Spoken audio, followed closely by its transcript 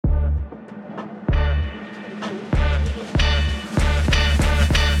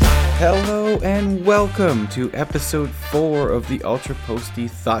Hello and welcome to episode 4 of the Ultra Posty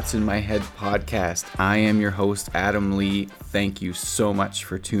Thoughts in My Head podcast. I am your host, Adam Lee. Thank you so much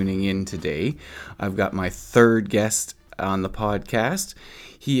for tuning in today. I've got my third guest on the podcast.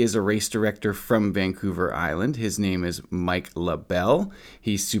 He is a race director from Vancouver Island. His name is Myke Labelle.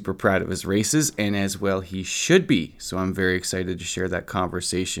 He's super proud of his races, and as well he should be. So I'm very excited to share that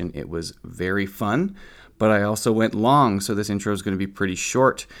conversation. It was very fun. But I also went long, so this intro is going to be pretty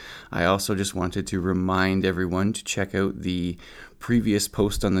short. I also just wanted to remind everyone to check out the previous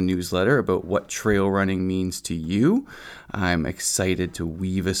post on the newsletter about what trail running means to you. I'm excited to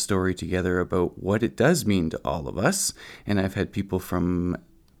weave a story together about what it does mean to all of us. And I've had people from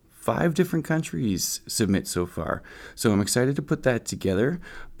 5 different countries submit so far. So I'm excited to put that together.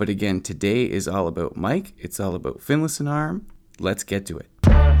 But again, today is all about Myke. It's all about Finlayson Arm. Let's get to it.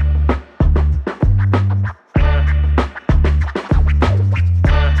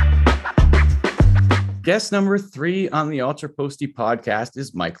 Guest number 3 on the Ultra Posty podcast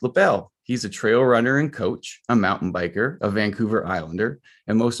is Myke Labelle. He's a trail runner and coach, a mountain biker, a Vancouver Islander,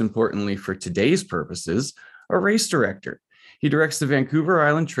 and most importantly for today's purposes, a race director. He directs the Vancouver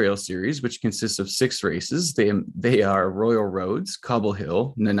Island Trail Series, which consists of 6 races. They are Royal Roads, Cobble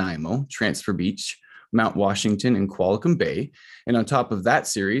Hill, Nanaimo, Transfer Beach, Mount Washington, and Qualicum Bay. And on top of that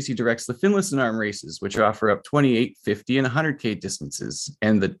series, he directs the Finlayson Arm races, which offer up 28, 50, and 100K distances,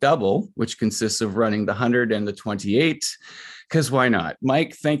 and the double, which consists of running the 100 and the 28, because why not?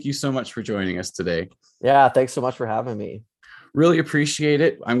 Myke, thank you so much for joining us today. Yeah, thanks so much for having me. Really appreciate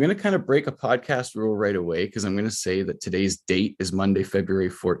it. I'm going to kind of break a podcast rule right away because I'm going to say that today's date is Monday, February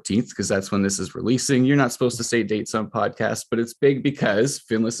 14th, because that's when this is releasing. You're not supposed to say dates on podcasts, but it's big because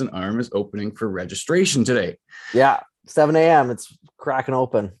Finlayson Arm is opening for registration today. Yeah, 7 a.m. It's cracking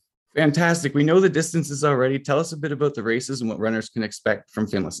open. Fantastic. We know the distances already. Tell us a bit about the races and what runners can expect from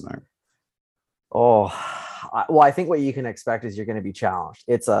Finlayson Arm. Well, I think what you can expect is you're going to be challenged.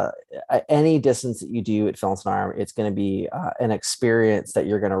 It's any distance that you do at Finlayson Arm, it's going to be an experience that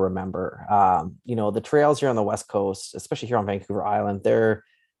you're going to remember. The trails here on the West Coast, especially here on Vancouver Island, they're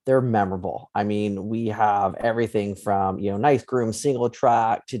memorable. I mean, we have everything from, nice groomed single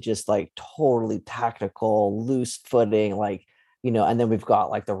track to just like totally tactical, loose footing, and then we've got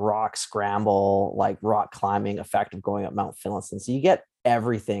like the rock scramble, like rock climbing effect of going up Mount Finlayson. So you get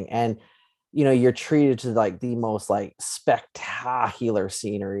everything. And you're treated to like the most like spectacular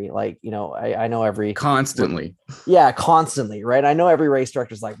scenery. I know Constantly, right? I know every race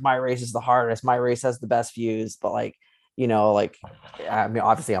director's like, my race is the hardest, my race has the best views, but I mean,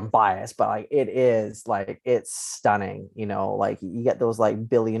 obviously I'm biased, but it's stunning. You get those like $1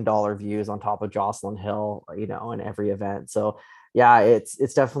 billion views on top of Jocelyn Hill, in every event. So yeah, it's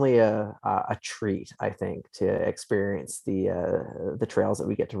definitely a treat, I think, to experience the trails that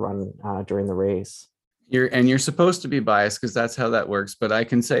we get to run during the race. You're supposed to be biased because that's how that works. But I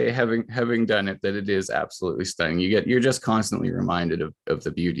can say, having done it, that it is absolutely stunning. You're just constantly reminded of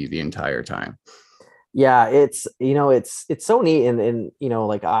the beauty the entire time. Yeah, it's so neat. And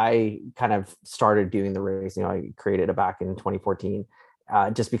I kind of started doing the race, I created it back in 2014,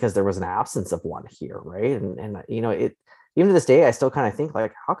 just because there was an absence of one here. Right. And it, even to this day, I still kind of think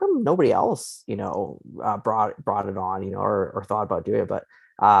like, how come nobody else, brought it on, or thought about doing it. But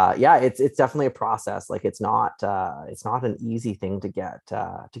yeah, it's definitely a process. Like it's not an easy thing to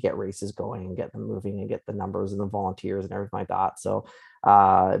get races going and get them moving and get the numbers and the volunteers and everything like that. So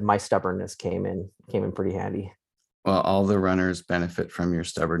my stubbornness came in pretty handy. Well, all the runners benefit from your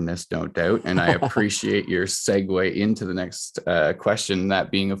stubbornness, no doubt. And I appreciate your segue into the next question.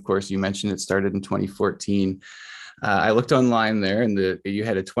 That being, of course, you mentioned it started in 2014. I looked online there, and you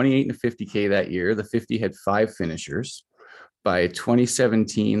had a 28 and a 50K that year. The 50 had 5 finishers. By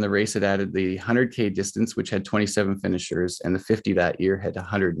 2017, the race had added the 100K distance, which had 27 finishers, and the 50 that year had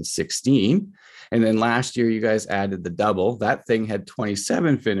 116. And then last year, you guys added the double. That thing had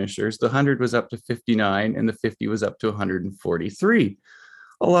 27 finishers. The 100 was up to 59, and the 50 was up to 143.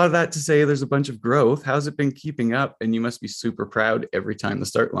 A lot of that to say there's a bunch of growth. How's it been keeping up? And you must be super proud every time the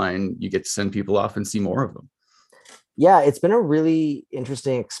start line, you get to send people off and see more of them. Yeah, it's been a really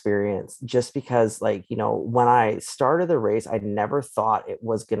interesting experience just because when I started the race, I never thought it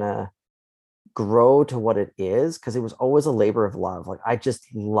was going to grow to what it is because it was always a labor of love. Like I just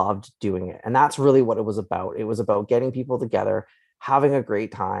loved doing it. And that's really what it was about. It was about getting people together, having a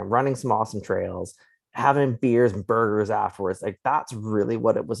great time, running some awesome trails, having beers and burgers afterwards. Like that's really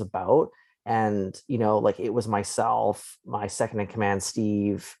what it was about. And, it was myself, my second in command,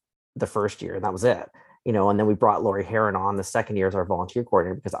 Steve, the first year, and that was it. and then we brought Lori Heron on the second year as our volunteer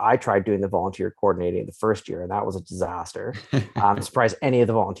coordinator, because I tried doing the volunteer coordinating the first year and that was a disaster. I'm surprised any of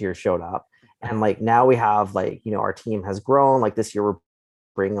the volunteers showed up. And like now we have like, our team has grown. Like this year we're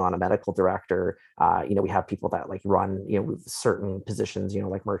bringing on a medical director. We have people that like run, certain positions,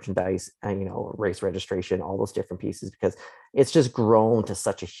 like merchandise and, race registration, all those different pieces, because it's just grown to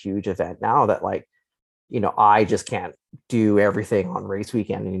such a huge event now that like, I just can't do everything on race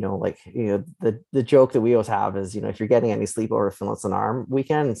weekend. The joke that we always have is, if you're getting any sleep over Finlayson Arm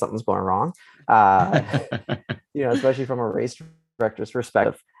weekend, something's going wrong. Especially from a race director's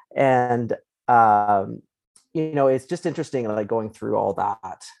perspective. And it's just interesting, like going through all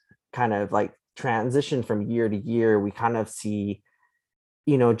that kind of like transition from year to year. We kind of see,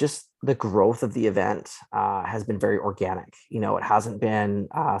 just the growth of the event has been very organic. It hasn't been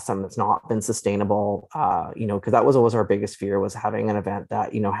something that's not been sustainable, because that was always our biggest fear, was having an event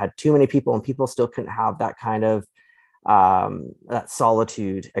that, had too many people and people still couldn't have that kind of that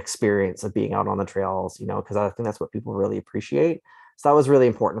solitude experience of being out on the trails, because I think that's what people really appreciate. So that was really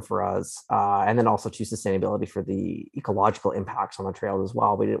important for us. And then also to sustainability for the ecological impacts on the trails as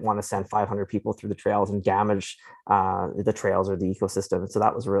well. We didn't want to send 500 people through the trails and damage the trails or the ecosystem. So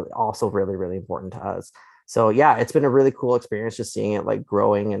that was really, really important to us. So yeah, it's been a really cool experience just seeing it like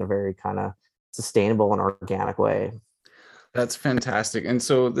growing in a very kind of sustainable and organic way. That's fantastic. And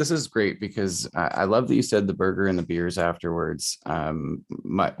so this is great because I love that you said the burger and the beers afterwards. One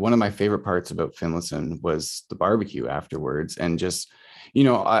of my favorite parts about Finlayson was the barbecue afterwards. And just,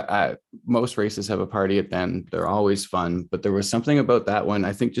 most races have a party at the end. They're always fun, but there was something about that one.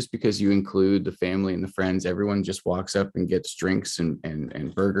 I think just because you include the family and the friends, everyone just walks up and gets drinks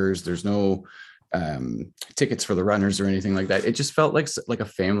and burgers. There's no tickets for the runners or anything like that. It just felt like a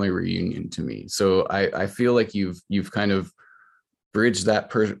family reunion to me. So I feel like you've kind of bridge that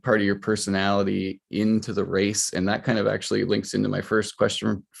part of your personality into the race. And that kind of actually links into my first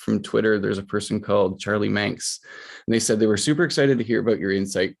question from Twitter. There's a person called Charlie Manx, and they said they were super excited to hear about your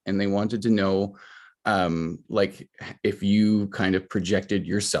insight. And they wanted to know, like if you kind of projected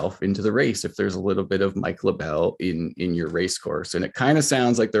yourself into the race, if there's a little bit of Myke Labelle in your race course. And it kind of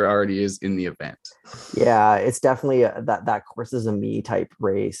sounds like there already is in the event. Yeah, it's definitely that course is a me type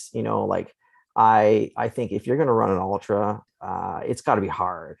race, like I think if you're going to run an ultra, it's got to be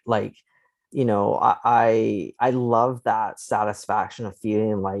hard. Like, I love that satisfaction of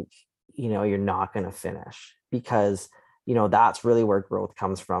feeling like, you're not going to finish, because, that's really where growth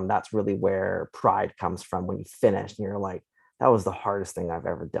comes from. That's really where pride comes from, when you finish and you're like, that was the hardest thing I've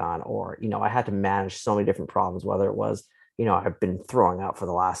ever done. Or, I had to manage so many different problems, whether it was, I've been throwing up for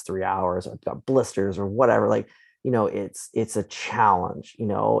the last 3 hours, I've got blisters or whatever. Like, it's a challenge,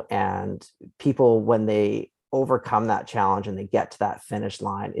 and people, when they overcome that challenge and they get to that finish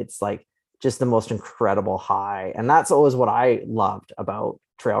line, it's like just the most incredible high. And that's always what I loved about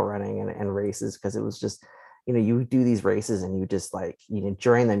trail running and races, because it was just, you do these races and you just like,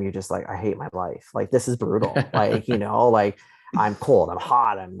 during them, you're just like, I hate my life. Like, this is brutal. Like, like I'm cold, I'm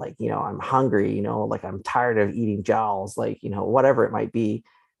hot, I'm like, I'm hungry, like I'm tired of eating gels, like, whatever it might be.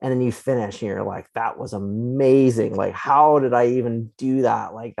 And then you finish and you're like, that was amazing. Like, how did I even do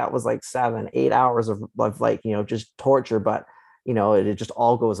that? Like, that was like 7, 8 hours of like, just torture. But, it just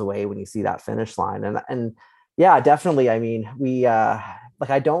all goes away when you see that finish line. And yeah, definitely. I mean, we,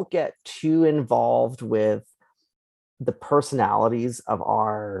 like, I don't get too involved with the personalities of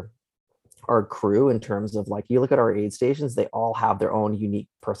our crew, in terms of like, you look at our aid stations, they all have their own unique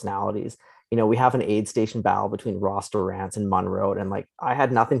personalities. We have an aid station battle between Ross Durant and Munro, and like, I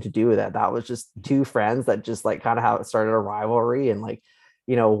had nothing to do with it. That was just two friends that just like kind of how it started a rivalry. And like,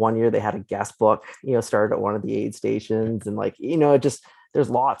 one year they had a guest book, started at one of the aid stations, and like, it just, there's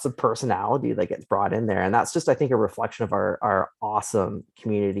lots of personality that gets brought in there. And that's just, I think, a reflection of our awesome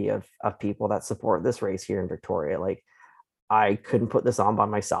community of people that support this race here in Victoria. Like, I couldn't put this on by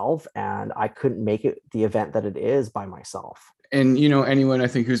myself, and I couldn't make it the event that it is by myself. And anyone I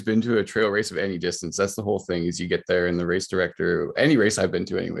think who's been to a trail race of any distance, that's the whole thing, is you get there and the race director, any race I've been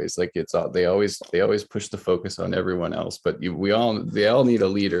to anyways, like it's all, they always push the focus on everyone else, but they all need a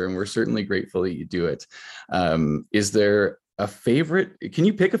leader, and we're certainly grateful that you do it. Is there a favorite? Can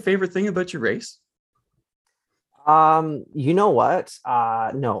you pick a favorite thing about your race? You know what?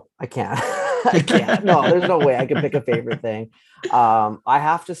 No, I can't. I can't. No, there's no way I can pick a favorite thing. I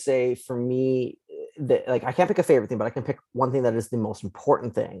have to say, for me, that like, I can't pick a favorite thing, but I can pick one thing that is the most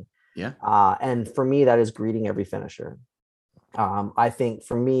important thing. Yeah. And for me, that is greeting every finisher. I think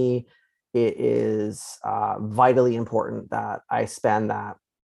for me, it is vitally important that I spend that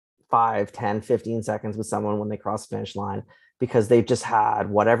 5, 10, 15 seconds with someone when they cross the finish line, because they've just had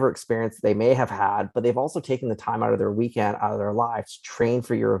whatever experience they may have had, but they've also taken the time out of their weekend, out of their lives to train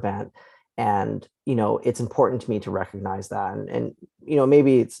for your event. And, it's important to me to recognize that. And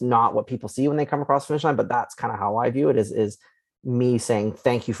maybe it's not what people see when they come across the finish line, but that's kind of how I view it is me saying,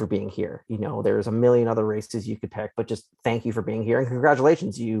 thank you for being here. There's a million other races you could pick, but just thank you for being here. And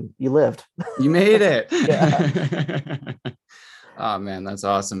congratulations, you lived. You made it. Yeah. Oh man, that's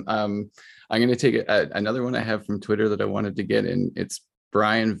awesome. I'm going to take another one I have from Twitter that I wanted to get in. It's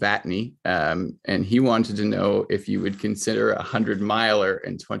Brian Vatney, and he wanted to know if you would consider 100-miler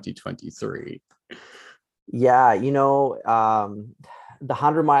in 2023. Yeah, the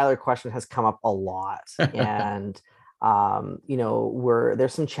 100-miler question has come up a lot, and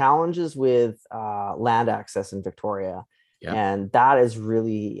there's some challenges with land access in Victoria, Yeah. and that is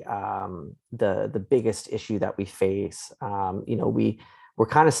really the biggest issue that we face. We're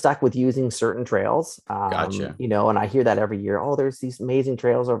kind of stuck with using certain trails, Gotcha. and I hear that every year. Oh, there's these amazing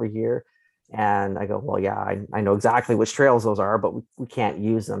trails over here. And I go, well, yeah, I know exactly which trails those are, but we can't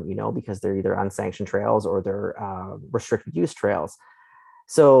use them, because they're either unsanctioned trails or they're restricted use trails.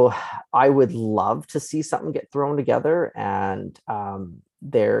 So I would love to see something get thrown together, and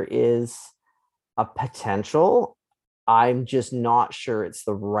there is a potential. I'm just not sure it's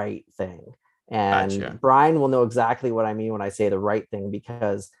the right thing. And Gotcha. Brian will know exactly what I mean when I say the right thing,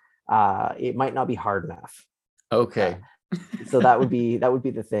 because it might not be hard enough. Okay. So that would be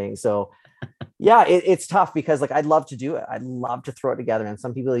the thing. So yeah, it's tough because like I'd love to do it. I'd love to throw it together. And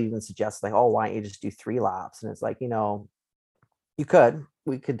some people even suggest like, oh, why don't you just do 3 laps? And it's like, we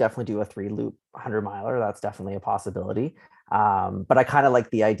could definitely do a 3-loop 100-miler. That's definitely a possibility. But I kind of like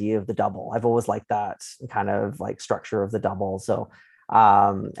the idea of the double. I've always liked that kind of like structure of the double. So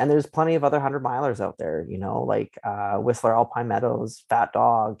and there's plenty of other 100-milers out there, like Whistler Alpine Meadows, Fat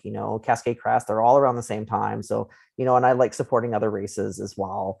Dog, Cascade Crest, they're all around the same time. So, and I like supporting other races as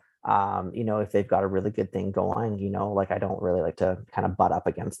well. If they've got a really good thing going, like I don't really like to kind of butt up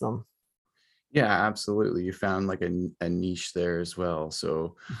against them. Yeah, absolutely. You found like a niche there as well.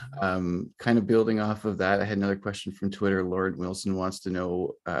 So kind of building off of that, I had another question from Twitter. Lauren Wilson wants to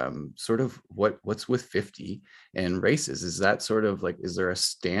know sort of what's with 50 and races. Is that sort of like, is there a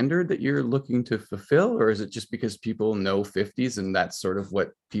standard that you're looking to fulfill, or is it just because people know 50s and that's sort of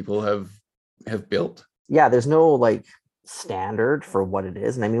what people have built? Yeah, there's no like standard for what it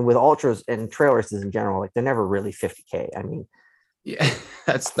is. And I mean, with ultras and trail races in general, like they're never really 50K. I mean, Yeah,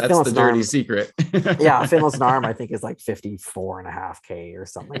 that's the Finland's dirty Arm, secret. yeah, Finland's Arm, I think is like 54.5K or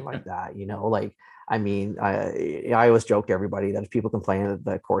something like that. Like, I mean, I always joke to everybody that if people complain that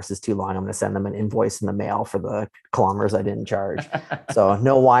the course is too long, I'm going to send them an invoice in the mail for the kilometers I didn't charge. So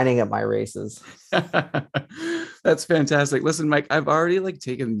no whining at my races. That's fantastic. Listen, Mike, I've already like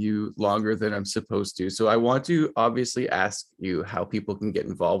taken you longer than I'm supposed to. So I want to obviously ask you how people can get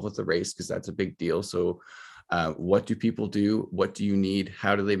involved with the race, because that's a big deal. So what do people do? What do you need?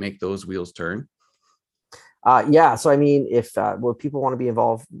 How do they make those wheels turn? Yeah, so I mean, if people want to be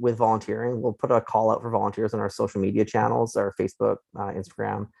involved with volunteering, we'll put a call out for volunteers on our social media channels, our Facebook,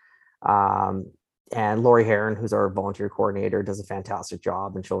 Instagram. Um, and Lori Heron, who's our volunteer coordinator, does a fantastic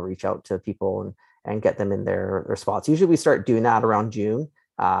job, and she'll reach out to people and get them in their spots. Usually we start doing that around June,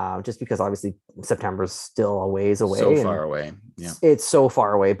 just because obviously September is still a ways away. So far away. Yeah. It's so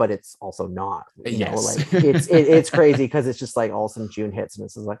far away, but it's also not, Yes. like it's crazy because it's just like all of a sudden June hits and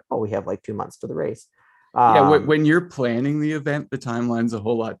it's just like, oh, we have like 2 months to the race. Yeah, when you're planning the event, the timeline's a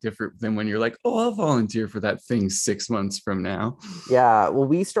whole lot different than when you're like, oh, I'll volunteer for that thing 6 months from now. Yeah, well,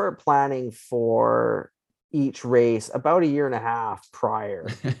 we start planning for each race about a year and a half prior.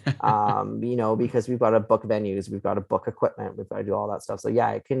 Because we've got to book venues, we've got to book equipment, we've got to do all that stuff. So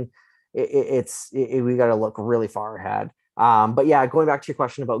yeah, we got to look really far ahead. But yeah, going back to your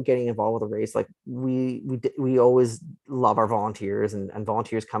question about getting involved with a race, like we always love our volunteers, and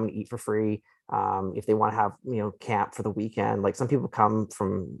volunteers come and eat for free. If they want to have, camp for the weekend, like some people come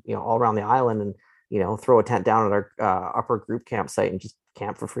from, all around the island and, throw a tent down at our upper group campsite and just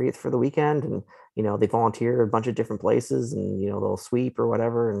camp for free for the weekend. And, they volunteer a bunch of different places, and, they'll sweep or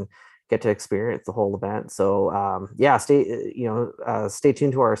whatever and get to experience the whole event. So yeah, stay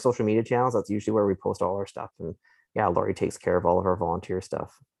tuned to our social media channels. That's usually where we post all our stuff. And yeah, Lori takes care of all of our volunteer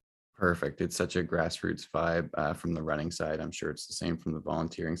stuff. Perfect. It's such a grassroots vibe from the running side. I'm sure it's the same from the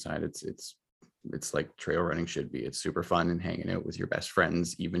volunteering side. It's like trail running should be. It's super fun and hanging out with your best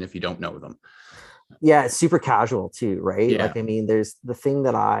friends, even if you don't know them. Yeah, it's super casual too, right? Yeah. Like, I mean, there's the thing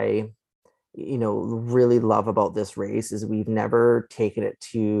that I, really love about this race is we've never taken it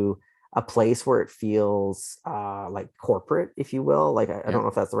to a place where it feels like corporate, if you will. Like, I don't know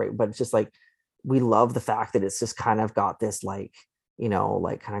if that's the right, but it's just like, we love the fact that it's just kind of got this like,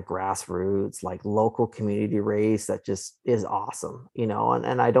 like kind of grassroots, like local community race that just is awesome,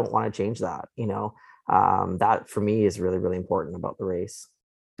 and I don't want to change that, that for me is really, really important about the race.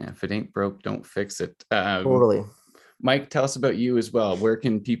 Yeah, if it ain't broke, don't fix it. Totally. Myke, tell us about you as well. Where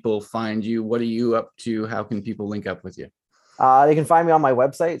can people find you? What are you up to? How can people link up with you? They can find me on my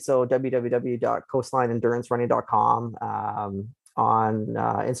website, so www.coastlineendurancerunning.com. On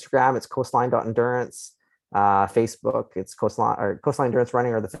Instagram, it's coastline.endurance. Facebook, it's Coastline Endurance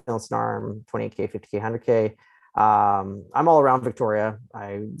Running, or the Finlayson Arm 28K, 50K, 100K. I'm all around Victoria.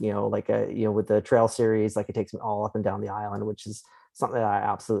 With the trail series, like it takes me all up and down the island, which is something that I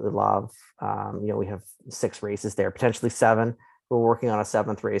absolutely love. We have 6 races there, potentially 7. We're working on a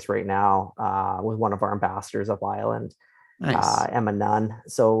 7th race right now with one of our ambassadors up island. Nice. Emma Nunn.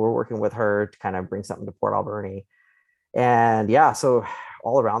 So we're working with her to kind of bring something to Port Alberni. And yeah, so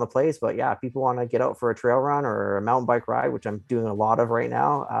all around the place. But yeah, if people want to get out for a trail run or a mountain bike ride, which I'm doing a lot of right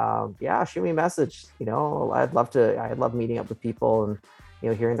now, shoot me a message. I'd love meeting up with people and,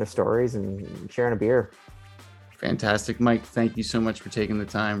 hearing their stories and sharing a beer. Fantastic. Myke, thank you so much for taking the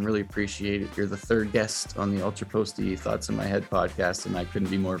time. Really appreciate it. You're the 3rd guest on the Ultra Posty Thoughts in My Head podcast, and I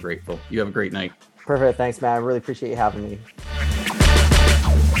couldn't be more grateful. You have a great night. Perfect. Thanks, man. I really appreciate you having me.